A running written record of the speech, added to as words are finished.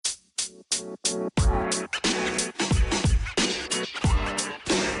Alright.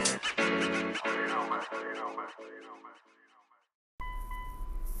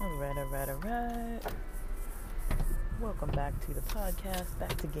 Welcome back to the podcast,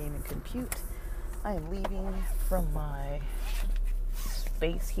 back to Game and Compute. I am leaving from my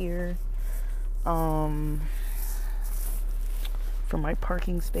space here, from my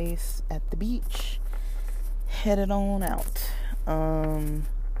parking space at the beach, headed on out.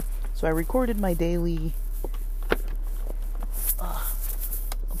 So I recorded my daily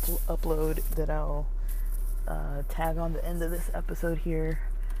upload that I'll tag on the end of this episode here.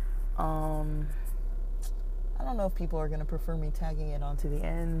 I don't know if people are going to prefer me tagging it onto the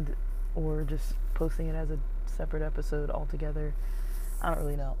end or just posting it as a separate episode altogether. I don't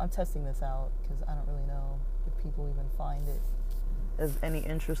really know. I'm testing this out because I don't really know if people even find it of any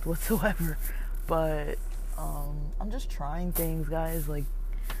interest whatsoever. But I'm just trying things, guys, like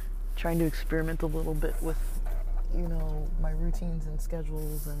trying to experiment a little bit with, my routines and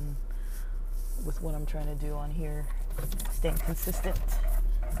schedules and with what I'm trying to do on here, staying consistent.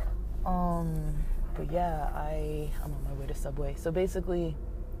 But yeah, I'm on my way to Subway. So basically,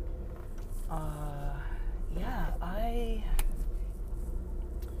 I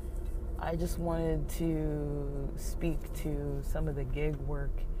just wanted to speak to some of the gig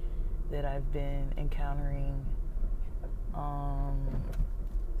work that I've been encountering.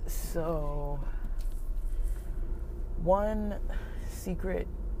 So one secret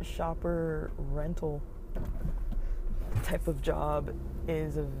shopper rental type of job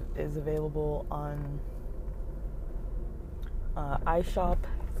is available on ishop,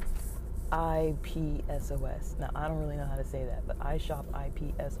 ipsos. Now I don't really know how to say that, but ishop,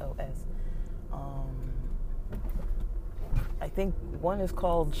 ipsos. I think one is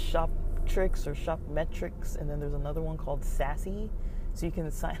called Shop Tricks or Shop Metrics, and then there's another one called Sassy. So you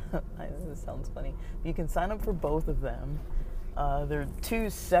can sign up. I know this sounds funny. You can sign up for both of them. They're two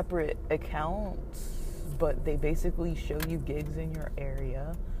separate accounts, but they basically show you gigs in your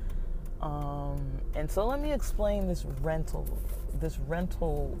area. And so let me explain this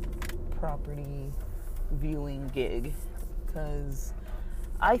rental property viewing gig, because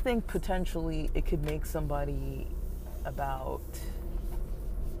I think potentially it could make somebody about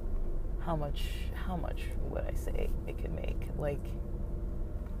how much would I say it could make? Like,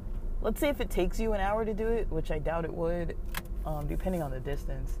 let's say if it takes you an hour to do it, which I doubt it would, depending on the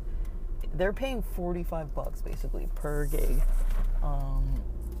distance, they're paying $45 basically per gig.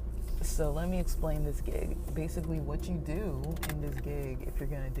 So let me explain this gig. Basically what you do in this gig, if you're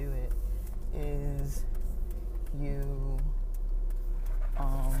gonna do it, is you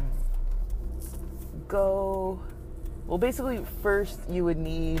basically first you would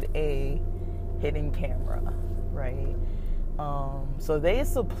need a hidden camera, right? So they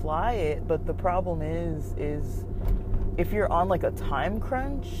supply it, but the problem is if you're on like a time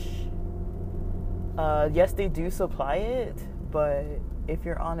crunch, yes, they do supply it, but if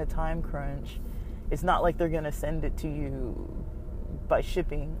you're on a time crunch, it's not like they're gonna send it to you by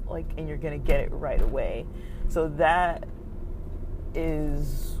shipping, and you're gonna get it right away. So that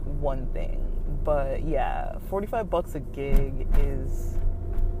is one thing. But yeah, $45 a gig is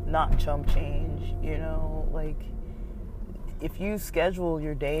not chump change, if you schedule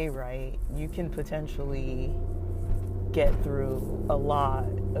your day right, you can potentially get through a lot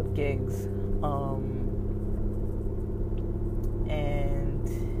of gigs, and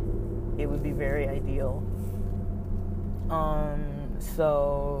it would be very ideal.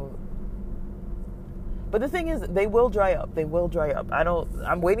 But the thing is, they will dry up.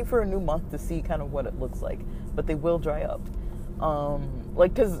 I'm waiting for a new month to see kind of what it looks like, but they will dry up.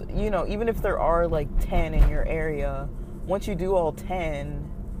 Cause, even if there are 10 in your area, once you do all 10,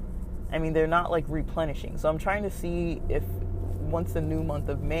 they're not replenishing. So I'm trying to see if once the new month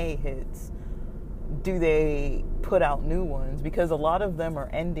of May hits, do they put out new ones? Because a lot of them are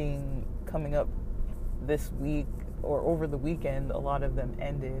ending coming up this week or over the weekend. A lot of them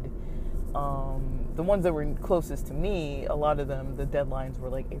ended. The ones that were closest to me, a lot of them, the deadlines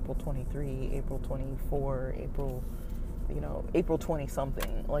were April 23, April 24, April 20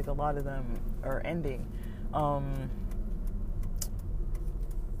 something. A lot of them are ending.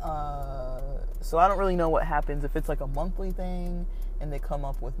 So I don't really know what happens if it's a monthly thing and they come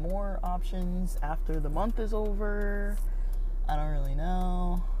up with more options after the month is over. I don't really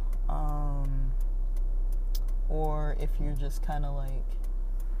know. Or if you're just kind of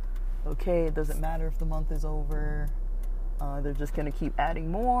okay, it doesn't matter if the month is over. They're just going to keep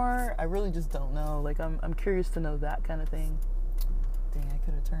adding more. I really just don't know. I'm curious to know that kind of thing. Dang, I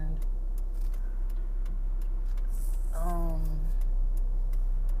could have turned.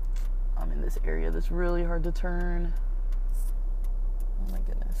 I'm in the this area that's really hard to turn. Oh my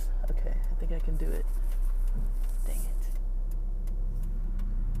goodness. Okay, I think I can do it. Dang it.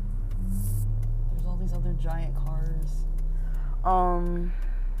 There's all these other giant cars.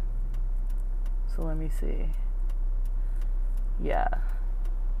 So let me see. Yeah.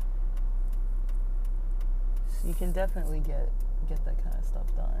 So you can definitely get that kind of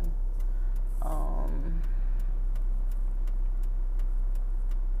stuff done.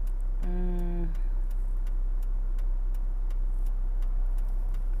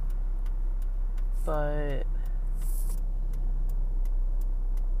 But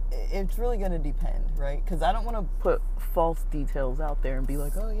it's really going to depend, right? Because I don't want to put false details out there and be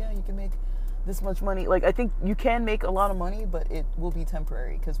like, oh yeah, you can make this much money. Like, I think you can make a lot of money, but it will be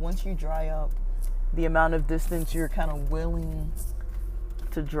temporary. Because once you dry up the amount of distance you're kind of willing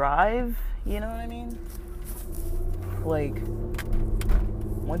to drive, you know what I mean? Like,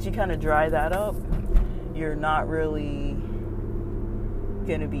 once you kind of dry that up, you're not really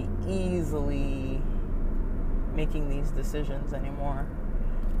going to be easily making these decisions anymore.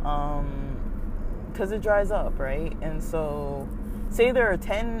 Because it dries up, right? And so, say there are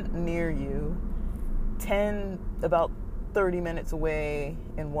 10 near you, 10 about 30 minutes away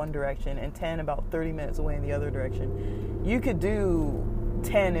in one direction, and 10 about 30 minutes away in the other direction. You could do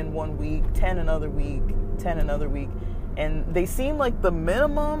 10 in 1 week, 10 another week, 10 another week. And they seem like the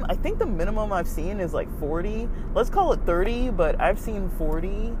minimum, I think the minimum I've seen is like 40. Let's call it 30, but I've seen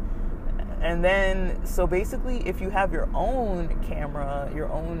 40. And then, so basically, if you have your own camera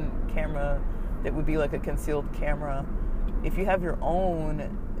that would be like a concealed camera, if you have your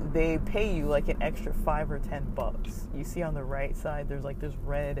own, they pay you like an extra $5 or $10. You see on the right side, there's like this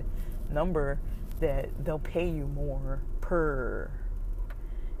red number that they'll pay you more per.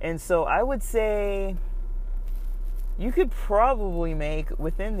 And so I would say you could probably make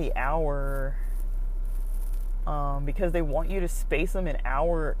within the hour, because they want you to space them an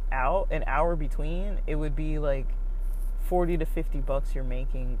hour out, an hour between, it would be like $40 to $50 you're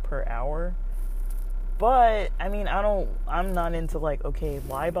making per hour. But I mean, I'm not into like, okay,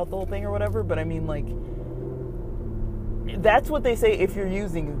 lie about the whole thing or whatever, but I mean, like, that's what they say if you're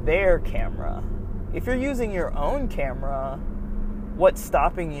using their camera. If you're using your own camera, what's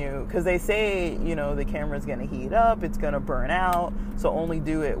stopping you? Because they say, you know, the camera's going to heat up, it's going to burn out, so only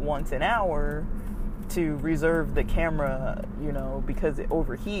do it once an hour to reserve the camera, you know, because it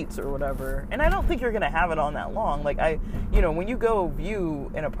overheats or whatever. And I don't think you're going to have it on that long. Like, when you go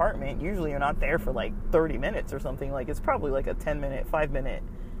view an apartment, usually you're not there for like 30 minutes or something. Like, it's probably like a 10-minute, 5-minute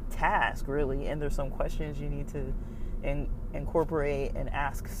task, really. And there's some questions you need to incorporate and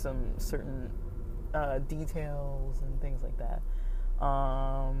ask some certain details and things like that.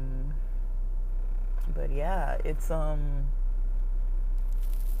 But yeah, it's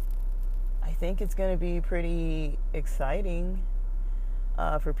I think it's going to be pretty exciting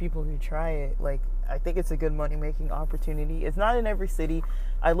for people who try it. Like, I think it's a good money-making opportunity. It's not in every city.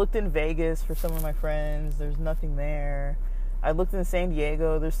 I looked in Vegas for some of my friends. There's nothing there. I looked in San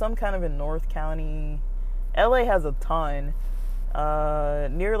Diego. There's some kind of in North County. LA has a ton.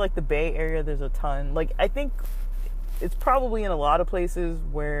 Near, like, the Bay Area, there's a ton. Like, I think it's probably in a lot of places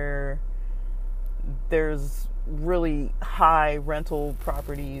where there's really high rental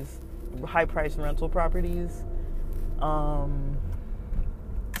properties, high-priced rental properties. Man,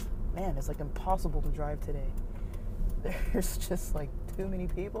 it's like impossible to drive today. There's just like too many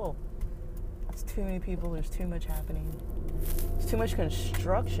people. It's too many people. There's too much happening. There's too much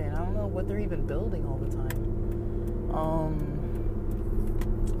construction. I don't know what they're even building all the time.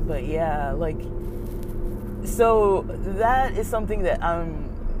 But yeah, like, so that is something that I'm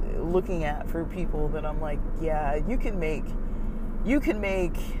looking at for people that I'm like, yeah, you can make,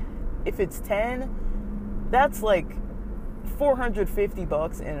 if it's 10, that's like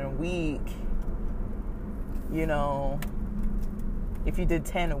 $450 in a week, you know, if you did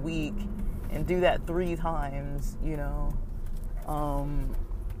 10 a week and do that 3 times, you know, and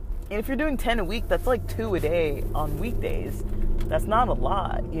if you're doing 10 a week, that's like 2 a day on weekdays. That's not a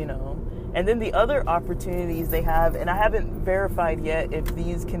lot, you know. And then the other opportunities they have, and I haven't verified yet if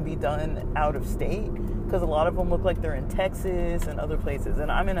these can be done out of state, because a lot of them look like they're in Texas and other places,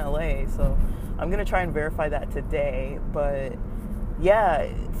 and I'm in LA, so I'm going to try and verify that today. But yeah,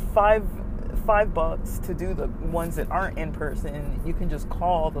 $5 to do the ones that aren't in person. You can just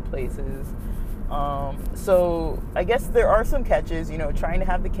call the places. So I guess there are some catches, you know, trying to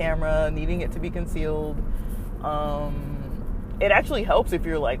have the camera, needing it to be concealed. It actually helps if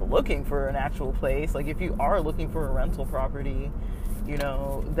you're like looking for an actual place. Like, if you are looking for a rental property, you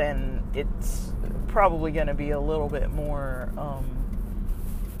know, then it's probably going to be a little bit more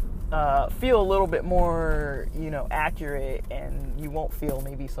feel a little bit more, accurate, and you won't feel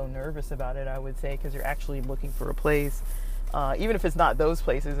maybe so nervous about it, I would say, because you're actually looking for a place. Even if it's not those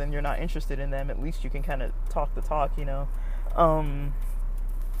places and you're not interested in them, at least you can kind of talk the talk,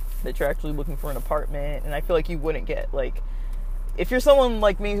 that you're actually looking for an apartment. And I feel like you wouldn't get, like, if you're someone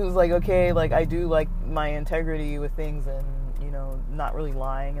like me who's like, okay, like, I do like my integrity with things and, not really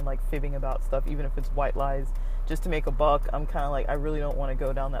lying and, like, fibbing about stuff, even if it's white lies, just to make a buck, I'm kind of like, I really don't want to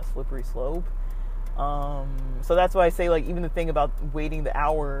go down that slippery slope. So that's why I say, like, even the thing about waiting the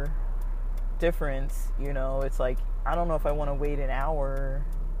hour difference, it's like, I don't know if I want to wait an hour,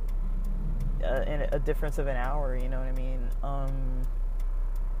 in a difference of an hour, you know what I mean?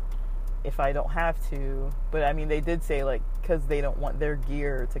 If I don't have to. But I mean, they did say, like, because they don't want their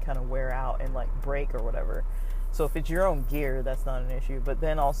gear to kind of wear out and, like, break or whatever. So if it's your own gear, that's not an issue. But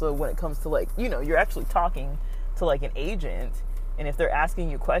then also when it comes to, like, you're actually talking to, like, an agent, and if they're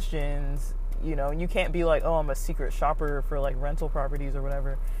asking you questions, and you can't be like, oh, I'm a secret shopper for, like, rental properties or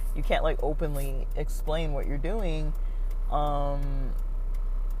whatever. You can't, like, openly explain what you're doing.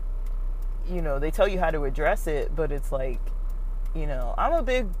 They tell you how to address it, but it's like, I'm a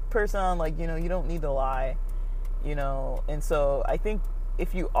big person on, like, you don't need to lie, and so I think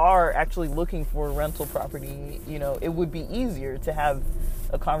if you are actually looking for a rental property, it would be easier to have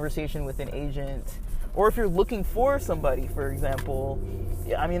a conversation with an agent. Or if you're looking for somebody, for example,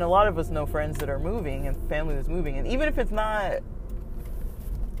 I mean, a lot of us know friends that are moving and family that's moving, and even if it's not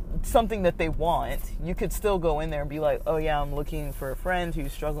something that they want, you could still go in there and be like, oh yeah, I'm looking for a friend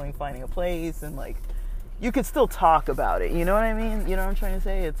who's struggling finding a place, and, like, you could still talk about it, you know what I mean? You know what I'm trying to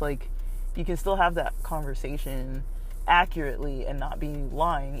say? It's like, you can still have that conversation accurately and not be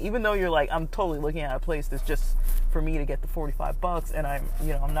lying, even though you're like, I'm totally looking at a place that's just for me to get the $45, and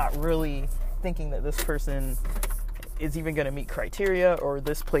I'm not really thinking that this person is even going to meet criteria, or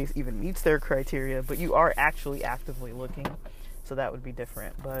this place even meets their criteria, but you are actually actively looking, so that would be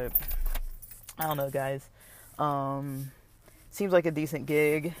different. But I don't know, guys. Seems like a decent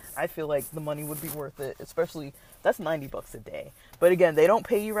gig. I feel like the money would be worth it, especially, that's $90 a day. But again, they don't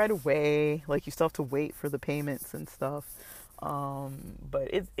pay you right away. Like, you still have to wait for the payments and stuff. But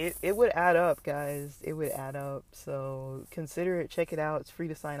it would add up, guys. It would add up. So consider it. Check it out. It's free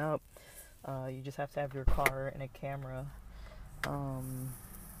to sign up. You just have to have your car and a camera.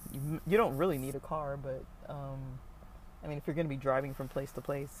 You don't really need a car, but I mean, if you're going to be driving from place to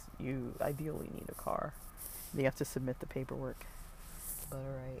place, you ideally need a car. You have to submit the paperwork. But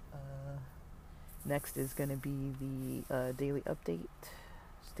alright, next is going to be the daily update.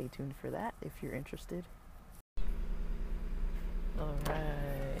 Stay tuned for that if you're interested.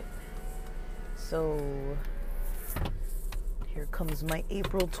 Alright, so here comes my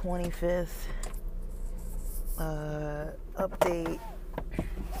April 25th update.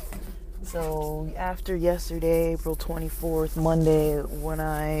 So after yesterday, April 24th, Monday, when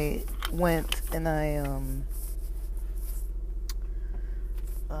I went and I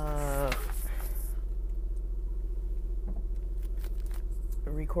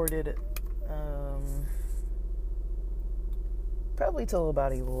recorded probably till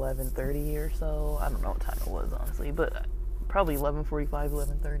about 11:30 or so. I don't know what time it was, honestly, but probably 11:45,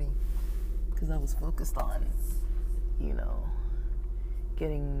 11:30, because I was focused on,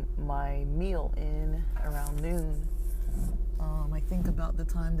 getting my meal in around noon. I think about the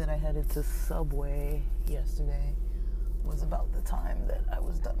time that I headed to Subway yesterday was about the time that I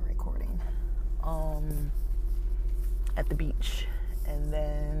was done recording at the beach. And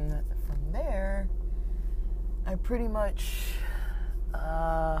then from there, I pretty much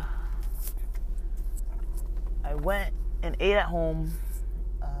I went and ate at home,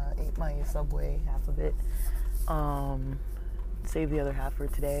 ate my Subway, half of it, saved the other half for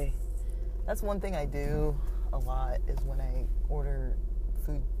today. That's one thing I do a lot, is when I order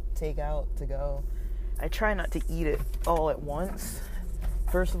food takeout to go, I try not to eat it all at once.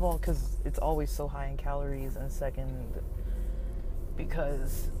 First of all, because it's always so high in calories, and second,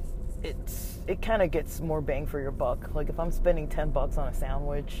 because it kind of gets more bang for your buck. Like, if I'm spending $10 on a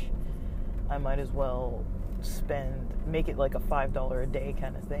sandwich, I might as well make it like a $5 a day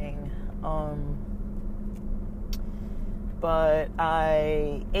kind of thing. But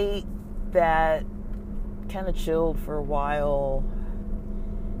I ate that, kind of chilled for a while,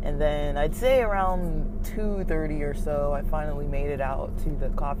 and then I'd say around 2:30 or so, I finally made it out to the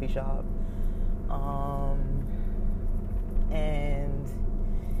coffee shop, and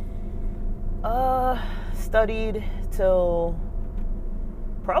studied till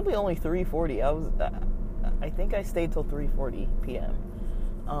probably only 3:40. I think I stayed till 3:40 p.m.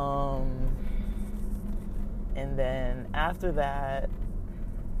 And then after that,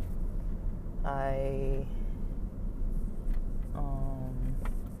 I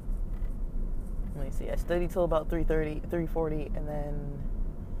let me see, I studied till about 3:40, and then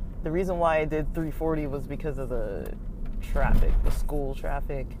the reason why I did 3:40 was because of the traffic, the school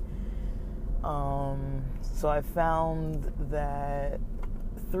traffic. So I found that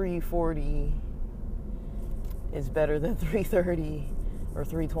 3:40 is better than 3:30 or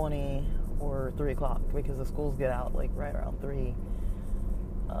 3:20 or 3 o'clock, because the schools get out like right around 3.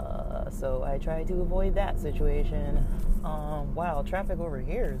 So I try to avoid that situation. Wow, traffic over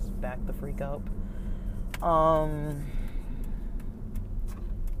here is back the freak up.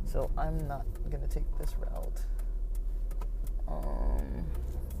 So I'm not gonna take this route.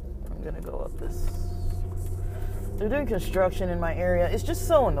 I'm gonna go up this. They're doing construction in my area. It's just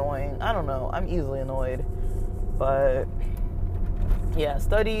so annoying. I don't know. I'm easily annoyed. But yeah,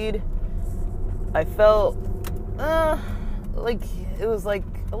 studied. I felt like it was like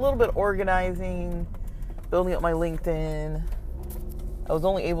a little bit organizing, building up my LinkedIn. I was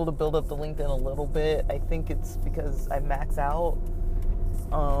only able to build up the LinkedIn a little bit. I think it's because I max out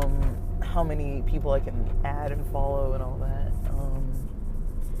how many people I can add and follow and all that.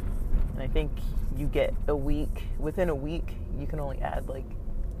 And I think you get within a week, you can only add like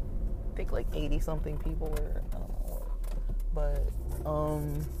 80 something people, or I don't know. But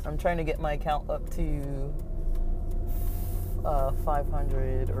I'm trying to get my account up to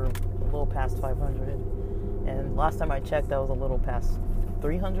 500, or a little past 500. And last time I checked, I was a little past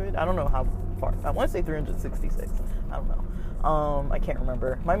 300. I don't know how far. I want to say 366. I don't know. I can't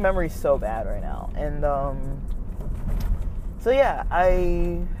remember. My memory's so bad right now. And so yeah,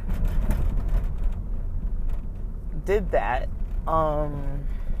 I did that.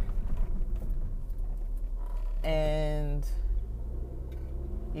 And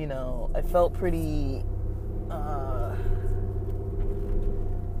you know, I felt pretty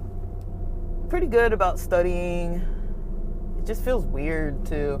good about studying. It just feels weird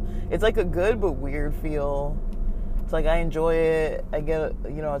too. It's like a good but weird feel. It's like I enjoy it. I get,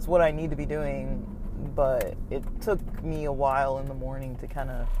 you know, it's what I need to be doing, but it took me a while in the morning to kind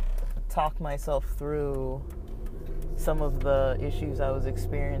of talk myself through some of the issues I was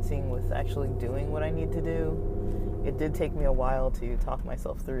experiencing with actually doing what I need to do. It did take me a while to talk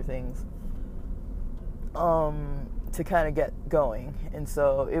myself through things, to kind of get going. And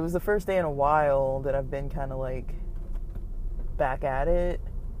so it was the first day in a while that I've been kind of like back at it,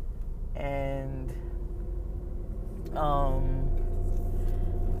 and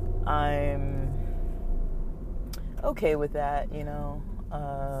I'm okay with that, you know.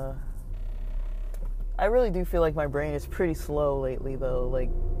 I really do feel like my brain is pretty slow lately, though. Like,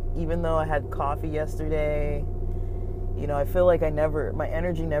 even though I had coffee yesterday, you know, I feel like my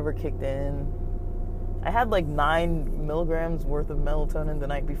energy never kicked in. I had like 9 milligrams worth of melatonin the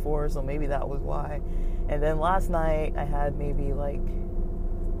night before, so maybe that was why. And then last night I had maybe like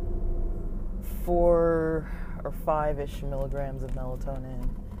 4 or 5-ish milligrams of melatonin.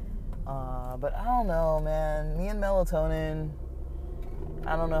 But I don't know, man. Me and melatonin,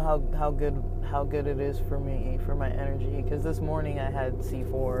 I don't know how good it is for me, for my energy. Because this morning I had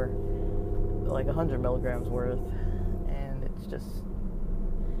C4, like 100 milligrams worth, and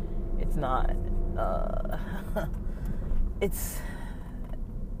it's not.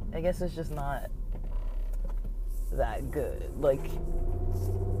 I guess it's just not that good. Like,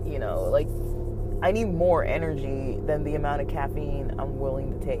 you know, like, I need more energy than the amount of caffeine I'm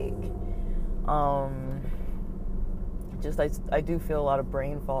willing to take. I do feel a lot of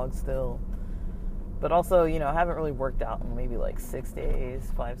brain fog still. But also, you know, I haven't really worked out in maybe like 6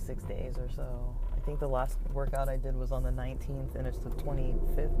 days or so. I think the last workout I did was on the 19th, and it's the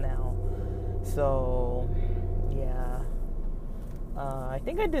 25th now. So, yeah. I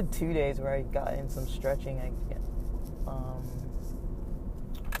think I did 2 days where I got in some stretching.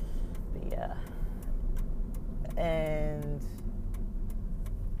 But yeah. And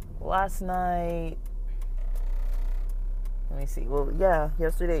last night, let me see. Well, yeah,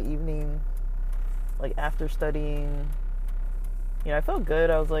 yesterday evening, like after studying, you know, I felt good.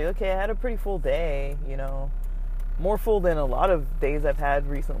 I was like, okay, I had a pretty full day, you know, more full than a lot of days I've had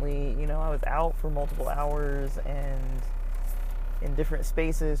recently. You know, I was out for multiple hours and in different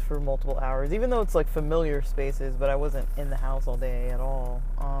spaces for multiple hours, even though it's like familiar spaces, but I wasn't in the house all day at all.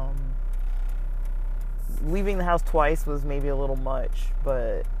 Leaving the house twice was maybe a little much,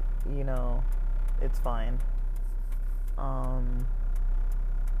 but, you know, it's fine. And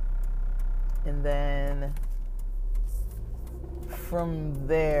then from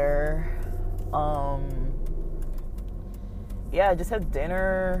there, yeah, I just had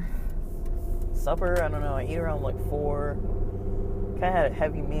dinner, supper, I don't know, I eat around like 4, kind of had a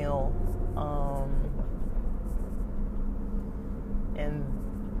heavy meal, And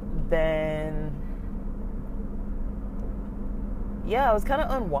then, yeah, I was kind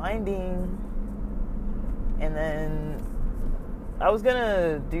of unwinding. And then I was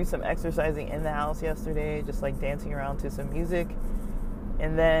gonna do some exercising in the house yesterday, just like dancing around to some music.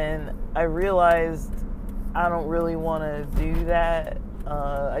 And then I realized I don't really want to do that.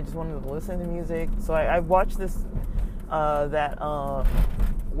 I just wanted to listen to music. So I watched that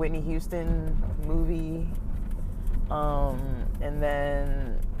Whitney Houston movie. And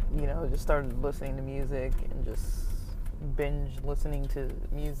then, just started listening to music and just binge listening to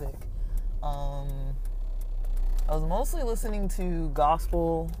music. I was mostly listening to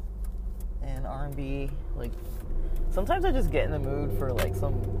gospel and R&B. Like, sometimes I just get in the mood for like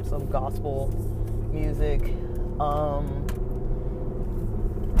some gospel music.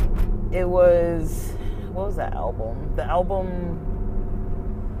 What was that album? The album,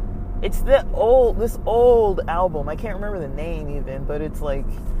 it's this old album. I can't remember the name even, but it's like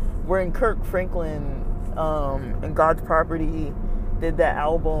when Kirk Franklin and God's Property did that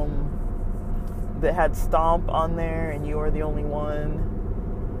album that had Stomp on there and You Are the Only One.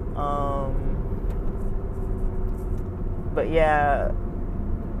 But yeah,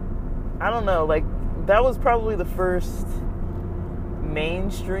 I don't know, like that was probably the first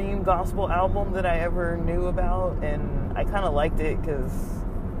mainstream gospel album that I ever knew about, and I kind of liked it because,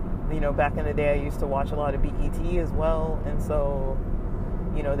 back in the day I used to watch a lot of BET as well, and so,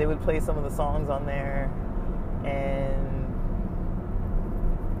 they would play some of the songs on there, and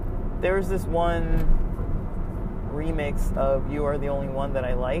there was this one remix of You Are the Only One that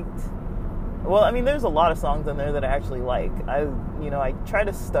I liked. Well, I mean, there's a lot of songs on there that I actually like. I try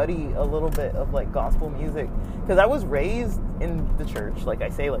to study a little bit of like gospel music because I was raised in the church, like I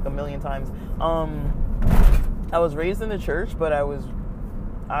say like a million times. I was raised in the church, but I was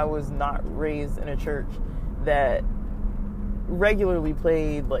not raised in a church that regularly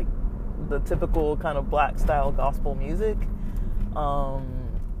played like the typical kind of black style gospel music.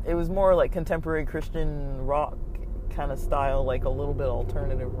 It was more like contemporary Christian rock kind of style, like a little bit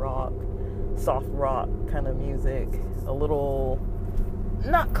alternative rock, soft rock kind of music, a little,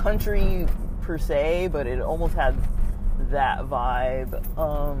 not country per se, but it almost had that vibe.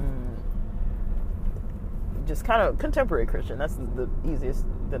 Just kind of contemporary Christian. That's the easiest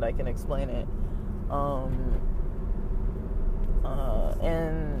that I can explain it.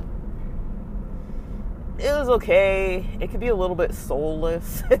 And it was okay. It could be a little bit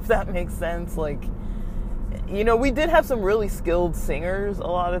soulless, if that makes sense. Like, we did have some really skilled singers a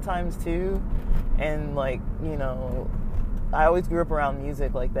lot of times too. And like, I always grew up around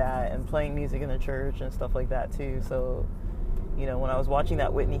music like that and playing music in the church and stuff like that too. So, when I was watching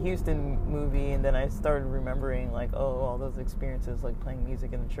that Whitney Houston movie, and then I started remembering like, all those experiences like playing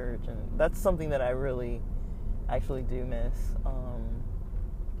music in the church, and that's something that I really actually do miss.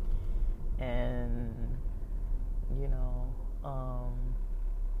 And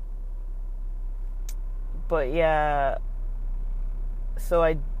but yeah, so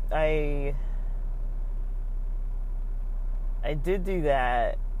I did do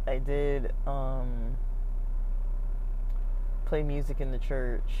that. I did play music in the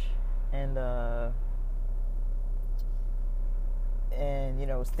church, and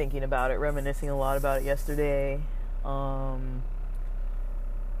was thinking about it, reminiscing a lot about it yesterday.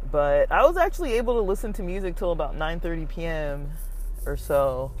 But I was actually able to listen to music till about 9:30 p.m. or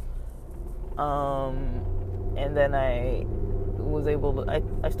so. And then I was able to,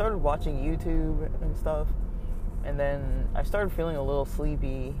 I started watching YouTube and stuff, and then I started feeling a little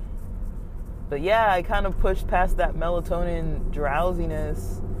sleepy. But yeah, I kind of pushed past that melatonin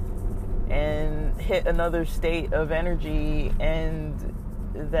drowsiness and hit another state of energy, and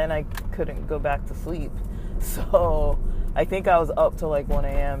then I couldn't go back to sleep. So I think I was up till like 1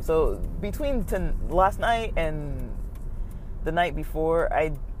 a.m. So between last night and the night before,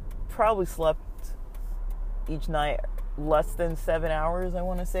 I probably slept each night less than 7 hours, I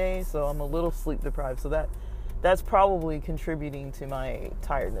want to say. So I'm a little sleep deprived. So that's probably contributing to my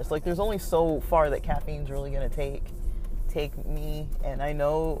tiredness. Like, there's only so far that caffeine's really going to take me, and I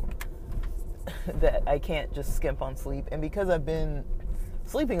know that I can't just skimp on sleep. And because I've been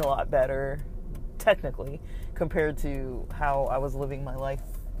sleeping a lot better, technically, compared to how I was living my life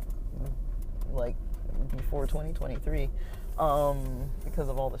like before 2023, because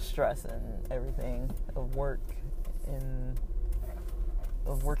of all the stress and everything of work and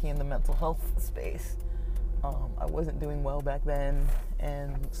of working in the mental health space. I wasn't doing well back then,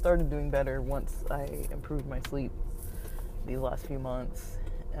 and started doing better once I improved my sleep these last few months.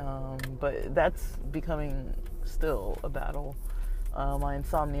 But that's becoming still a battle My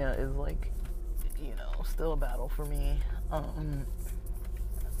insomnia is like, still a battle for me. And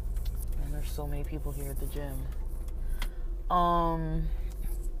there's so many people here at the gym.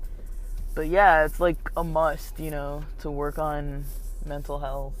 But yeah, it's like a must, to work on mental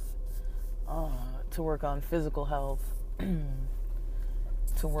health, to work on physical health,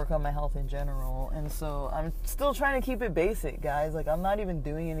 to work on my health in general. And so I'm still trying to keep it basic, guys. Like, I'm not even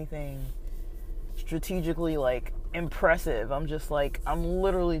doing anything strategically, like, impressive. I'm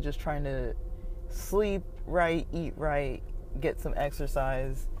literally just trying to sleep right, eat right, get some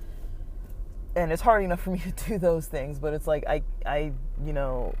exercise. And it's hard enough for me to do those things, but it's like,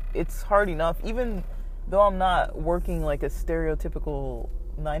 it's hard enough, even though I'm not working like a stereotypical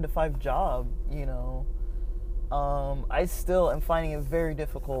 9-to-5 job, I still am finding it very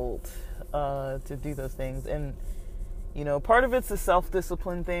difficult to do those things. And, part of it's a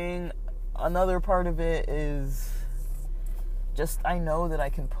self-discipline thing. Another part of it is just, I know that I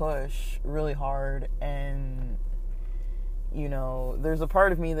can push really hard, and there's a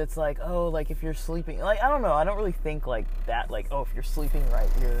part of me that's like, oh, like, if you're sleeping, like, I don't know, I don't really think like that, like, oh, if you're sleeping right,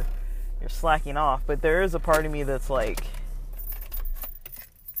 you're slacking off. But there is a part of me that's like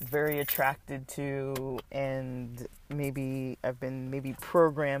very attracted to, and maybe I've been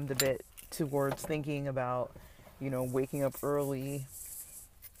programmed a bit towards thinking about, waking up early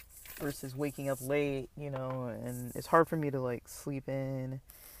versus waking up late, and it's hard for me to like sleep in.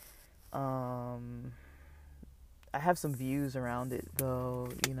 I have some views around it, though,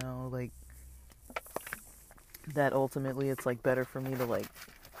 like, that ultimately it's, like, better for me to, like,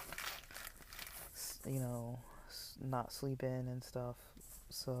 not sleep in and stuff.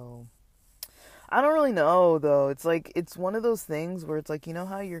 So, I don't really know, though. It's, like, it's one of those things where it's, like,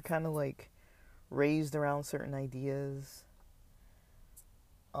 how you're kind of, like, raised around certain ideas?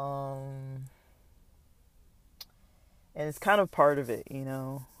 And it's kind of part of it,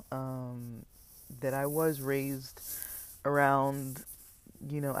 that I was raised around,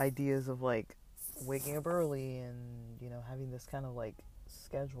 ideas of like waking up early and, having this kind of like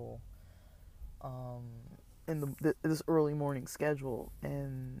schedule, in this early morning schedule.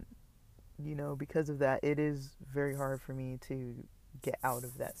 And, because of that, it is very hard for me to get out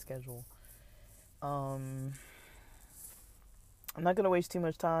of that schedule. I'm not going to waste too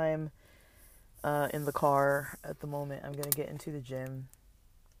much time in the car at the moment. I'm going to get into the gym.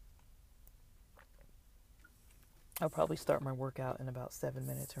 I'll probably start my workout in about 7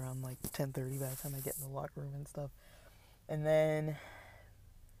 minutes, around like 10:30 by the time I get in the locker room and stuff. And then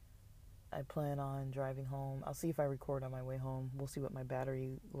I plan on driving home. I'll see if I record on my way home. We'll see what my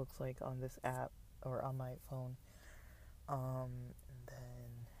battery looks like on this app or on my phone. And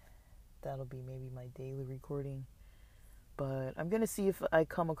then that'll be maybe my daily recording. But I'm going to see if I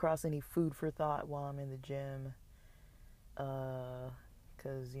come across any food for thought while I'm in the gym.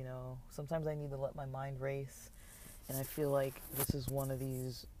 Because, sometimes I need to let my mind race. And I feel like this is one of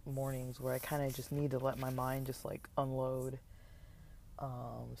these mornings where I kind of just need to let my mind just like unload,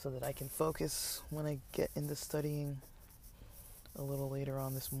 so that I can focus when I get into studying a little later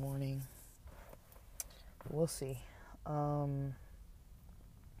on this morning. We'll see. Alright,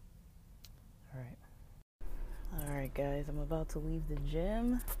 guys, I'm about to leave the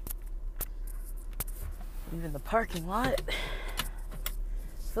gym. Leaving the parking lot.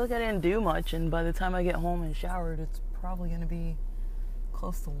 I feel like I didn't do much, and by the time I get home and showered, it's probably going to be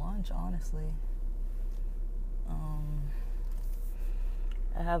close to lunch, honestly.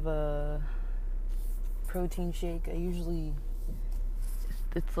 I have a protein shake. It's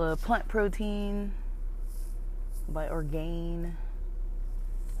a plant protein by Orgain.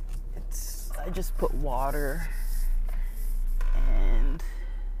 I just put water, and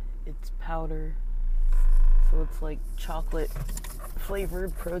it's powder, so it's like chocolate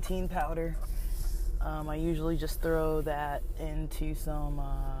flavored protein powder. I usually just throw that into some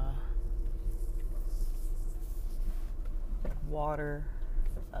water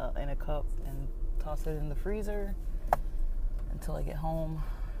in a cup and toss it in the freezer until I get home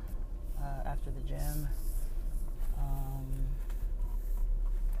after the gym.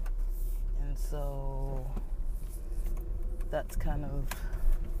 And so that's kind of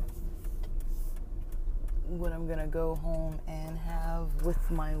what I'm gonna go home and have with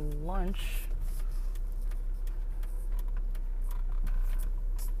my lunch.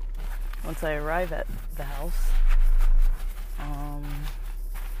 Once I arrive at the house.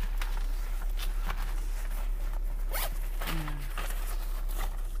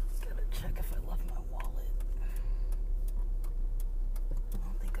 Gotta check if I left my wallet. I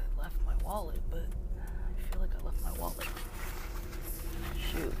don't think I left my wallet, but I feel like I left my wallet.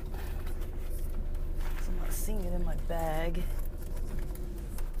 Shoot. So I'm not seeing it in my bag.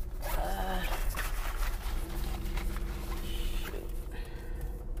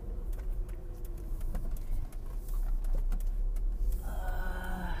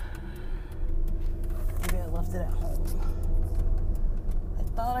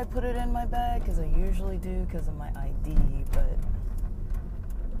 thought I put it in my bag, because I usually do because of my ID, but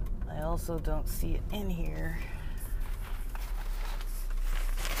I also don't see it in here.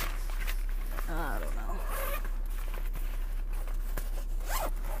 I don't know.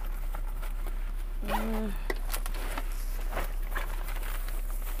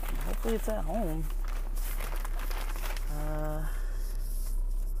 Hopefully it's at home.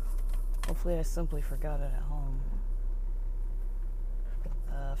 Hopefully I simply forgot it at home.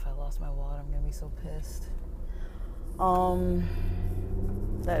 If I lost my wallet, I'm gonna be so pissed.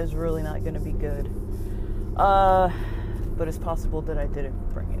 That is really not gonna be good. But it's possible that I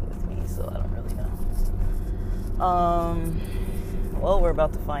didn't bring it with me, so I don't really know. Well, we're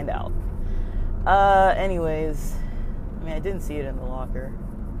about to find out. Anyways, I mean, I didn't see it in the locker,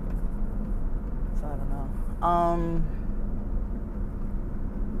 so I don't know.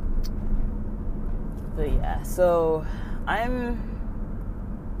 But yeah, so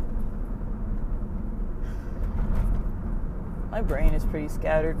my brain is pretty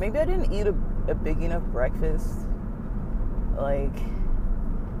scattered. Maybe I didn't eat a big enough breakfast. Like,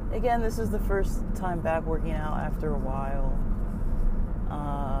 again, this is the first time back working out after a while.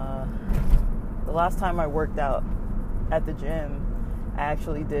 The last time I worked out at the gym, I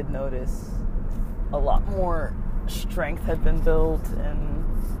actually did notice a lot more strength had been built and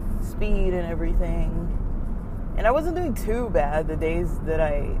speed and everything. And I wasn't doing too bad the days that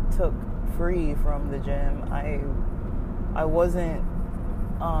I took free from the gym. I wasn't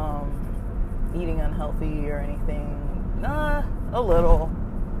eating unhealthy or anything. Nah, a little,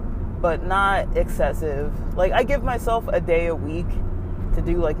 but not excessive. Like, I give myself a day a week to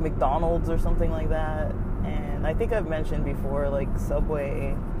do like McDonald's or something like that. And I think I've mentioned before, like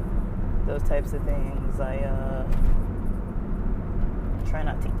Subway, those types of things. I try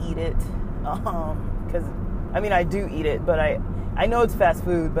not to eat it, because I mean, I do eat it, but I know it's fast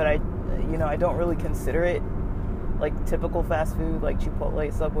food, but I don't really consider it like typical fast food, like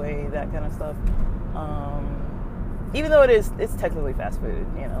Chipotle, Subway, that kind of stuff. Even though it's technically fast food,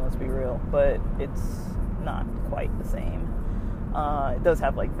 let's be real, but it's not quite the same. It does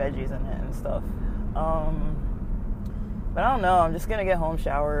have like veggies in it and stuff. But I don't know. I'm just gonna get home,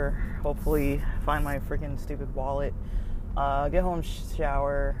 shower, hopefully find my freaking stupid wallet. Get home,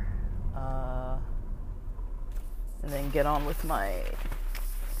 shower, and then get on with my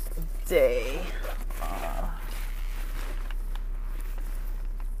day.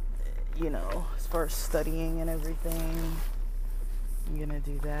 As far as studying and everything, I'm gonna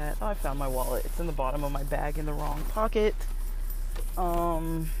do that. Oh, I found my wallet. It's in the bottom of my bag in the wrong pocket.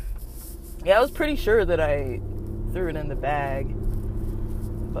 Yeah, I was pretty sure that I threw it in the bag,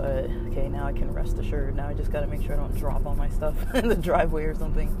 but okay, now I can rest assured. Now I just gotta make sure I don't drop all my stuff in the driveway or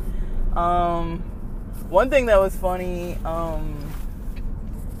something. One thing that was funny,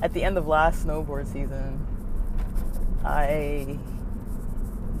 at the end of last snowboard season, I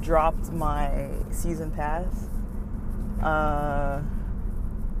dropped my season pass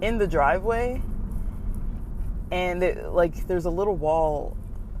in the driveway, and there's a little wall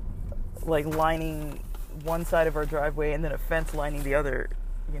like lining one side of our driveway, and then a fence lining the other,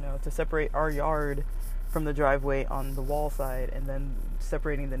 to separate our yard from the driveway on the wall side, and then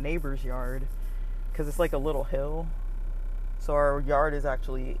separating the neighbor's yard, because it's like a little hill, so our yard is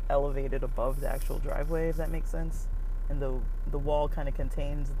actually elevated above the actual driveway, if that makes sense. And the wall kind of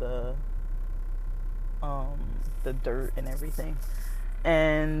contains the dirt and everything.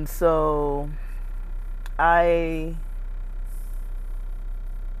 And so I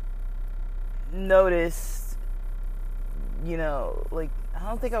noticed, I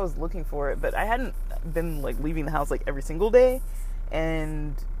don't think I was looking for it, but I hadn't been like leaving the house like every single day,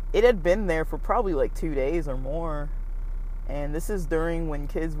 and it had been there for probably like 2 days or more. And this is during when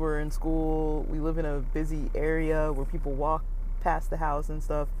kids were in school. We live in a busy area where people walk past the house and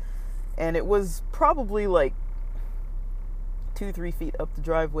stuff. And it was probably like 2-3 feet up the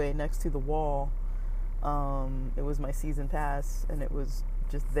driveway next to the wall. It was my season pass, and it was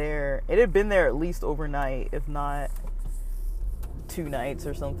just there. It had been there at least overnight, if not 2 nights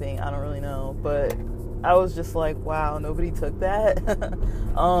or something. I don't really know. But I was just like, wow, nobody took that.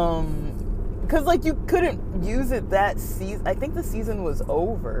 Because, you couldn't use it that season. I think the season was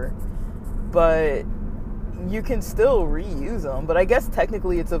over. But you can still reuse them. But I guess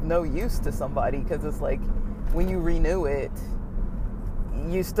technically it's of no use to somebody. Because it's like, when you renew it,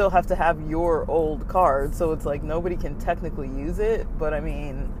 you still have to have your old card. So it's like, nobody can technically use it. But, I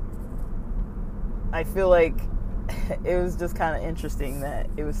mean, I feel like it was just kind of interesting that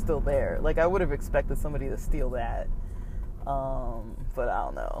it was still there. Like, I would have expected somebody to steal that. But I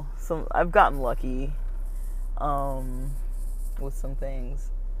don't know. So I've gotten lucky. with some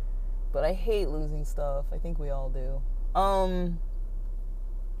things. But I hate losing stuff. I think we all do.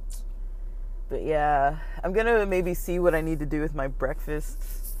 But yeah, I'm gonna maybe see what I need to do with my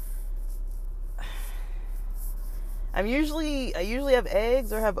breakfasts. I usually have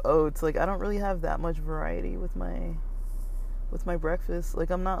eggs or have oats. Like, I don't really have that much variety with my breakfast. Like,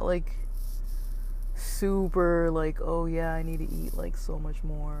 I'm not like super like, oh yeah, I need to eat like so much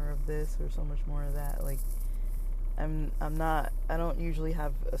more of this or so much more of that. Like, I don't usually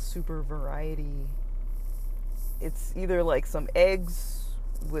have a super variety. It's either like some eggs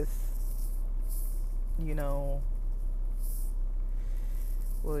with, you know,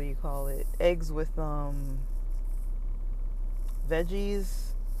 what do you call it? Eggs with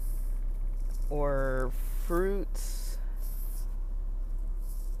veggies or fruits,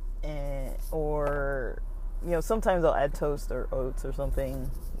 or, you know, sometimes I'll add toast or oats or something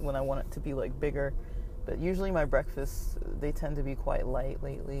when I want it to be like bigger. But usually my breakfasts, they tend to be quite light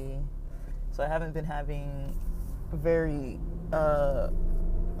lately. So I haven't been having very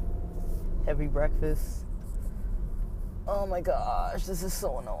heavy breakfast. Oh my gosh, this is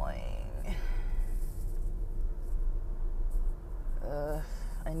so annoying.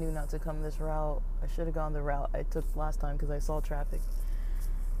 I knew not to come this route. I should have gone the route I took last time because I saw traffic.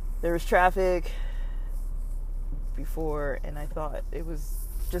 There was traffic before and I thought it was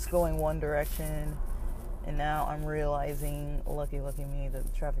just going one direction. And now I'm realizing, lucky me, that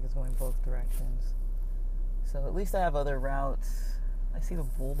the traffic is going both directions. So at least I have other routes. I see the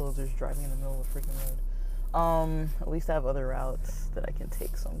bulldozers driving in the middle of the freaking road. At least I have other routes that I can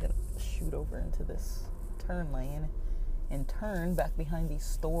take. So I'm going to shoot over into this turn lane and turn back behind these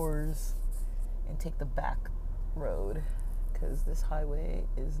stores and take the back road. Because this highway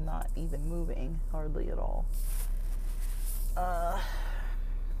is not even moving hardly at all.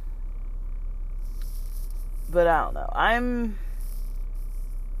 But I don't know. I'm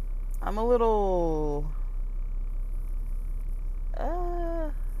a little...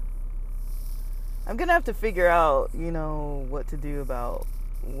 I'm gonna have to figure out, you know, what to do about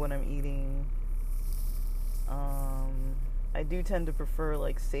what I'm eating. I do tend to prefer,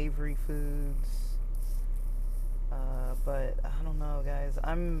 like, savory foods. But I don't know, guys.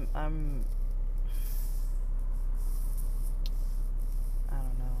 I don't know.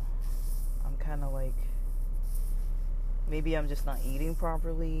 I'm kind of like... Maybe I'm just not eating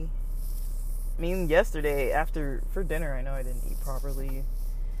properly. I mean, yesterday, for dinner, I know I didn't eat properly.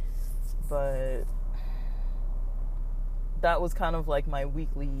 But that was kind of like my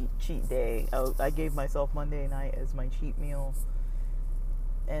weekly cheat day. I gave myself Monday night as my cheat meal.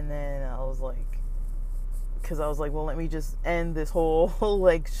 And then I was like, well, let me just end this whole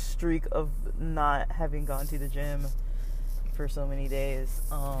like streak of not having gone to the gym for so many days.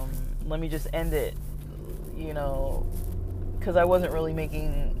 Let me just end it, you know, because I wasn't really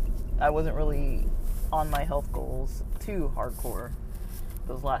on my health goals too hardcore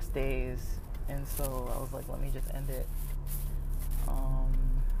those last days. And so I was like, let me just end it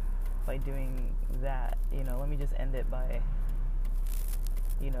by doing that, you know, let me just end it by,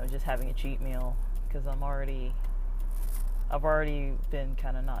 you know, just having a cheat meal, because I've already been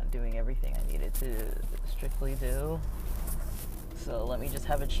kind of not doing everything I needed to strictly do. So let me just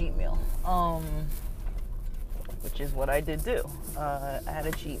have a cheat meal, which is what I did do. I had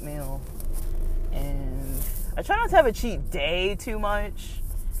a cheat meal, and I try not to have a cheat day too much,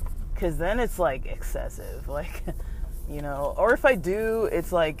 because then it's like excessive, like, you know, or if I do,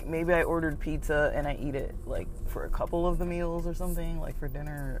 it's like maybe I ordered pizza and I eat it like for a couple of the meals or something, like for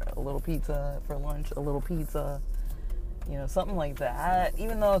dinner a little pizza, for lunch a little pizza, you know, something like that.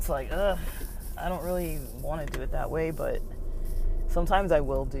 Even though it's like, I don't really want to do it that way, but sometimes I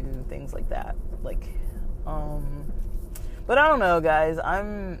will do things like that, like, but I don't know, guys.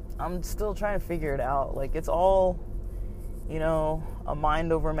 I'm still trying to figure it out. Like, it's all, you know, a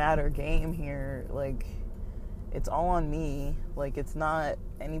mind over matter game here. Like, it's all on me. Like, it's not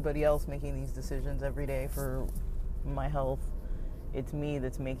anybody else making these decisions every day for my health. It's me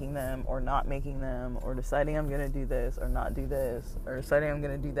that's making them or not making them, or deciding I'm going to do this or not do this, or deciding I'm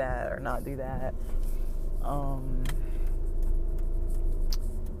going to do that or not do that.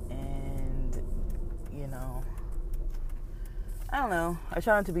 And, you know, I don't know. I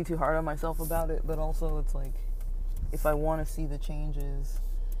try not to be too hard on myself about it, but also it's like, if I want to see the changes,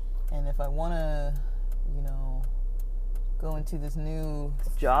 and if I want to, you know, go into this new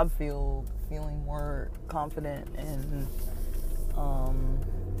job field feeling more confident and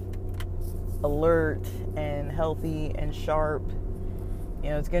alert and healthy and sharp, you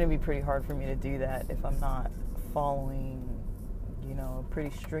know, it's going to be pretty hard for me to do that if I'm not following, you know, a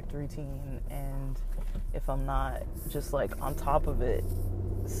pretty strict routine and if I'm not just like on top of it.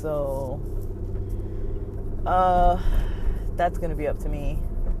 So that's gonna be up to me.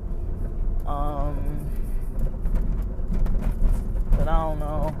 But I don't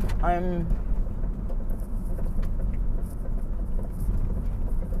know.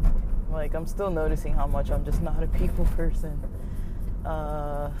 I'm still noticing how much I'm just not a people person.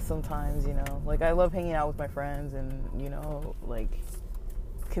 Sometimes, like I love hanging out with my friends and, like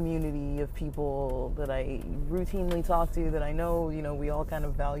community of people that I routinely talk to that I know, we all kind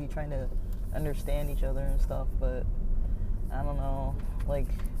of value trying to understand each other and stuff, but I don't know, like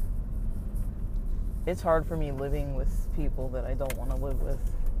it's hard for me living with people that I don't want to live with,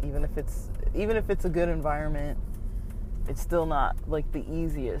 even if it's a good environment. It's still not like the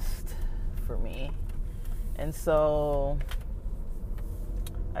easiest for me. And so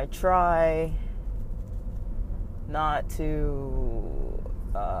I try not to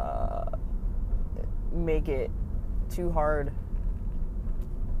make it too hard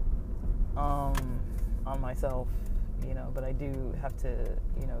on myself, but I do have to,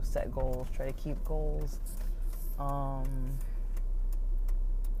 set goals, try to keep goals,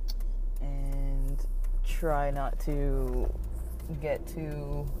 and try not to get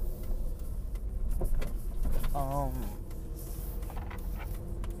too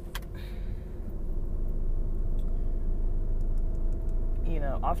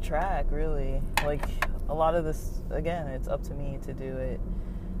off track, really. Like a lot of this, again, it's up to me to do it.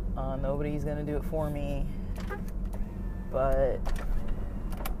 Nobody's gonna do it for me, but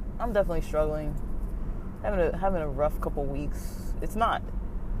I'm definitely struggling, having a rough couple weeks. It's not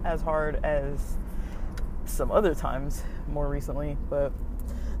as hard as some other times more recently, but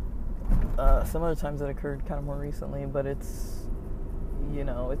some other times that occurred kind of more recently, but it's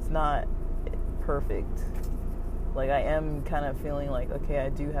it's not perfect. Like I am kind of feeling like, okay, I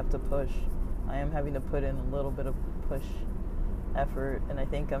do have to push. I am having to put in a little bit of push effort, and I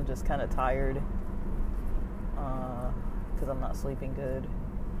think I'm just kind of tired because I'm not sleeping good,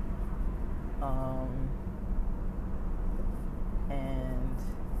 and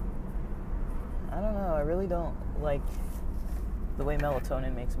I don't know, I really don't like the way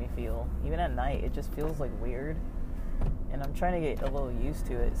melatonin makes me feel. Even at night, it just feels like weird, and I'm trying to get a little used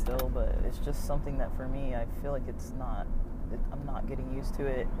to it still, but it's just something that for me, I feel like I'm not getting used to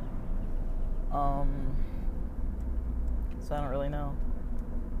it. So I don't really know.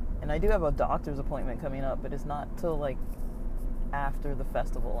 And I do have a doctor's appointment coming up, but it's not till like after the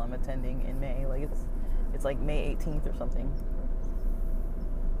festival I'm attending in May. Like it's like May 18th or something.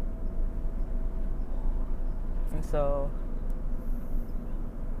 And so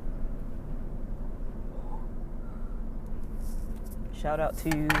shout out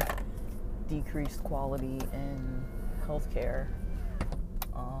to decreased quality in healthcare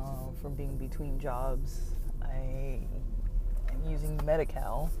from being between jobs. I am using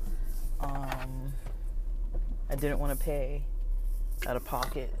Medi-Cal. I didn't want to pay out of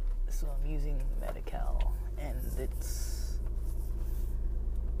pocket, so I'm using Medi-Cal, and it's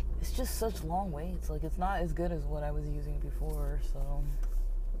just such long waits. Like it's not as good as what I was using before, so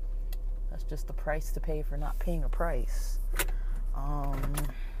that's just the price to pay for not paying a price.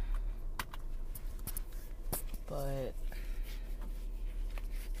 But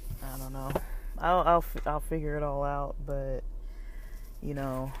I don't know. I'll figure it all out. But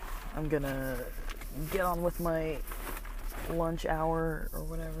I'm gonna get on with my lunch hour or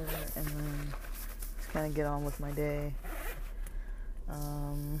whatever, and then just kind of get on with my day.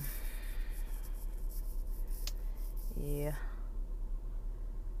 Yeah.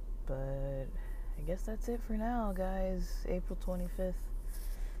 But I guess that's it for now, guys. April 25th.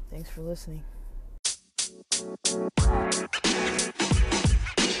 Thanks for listening.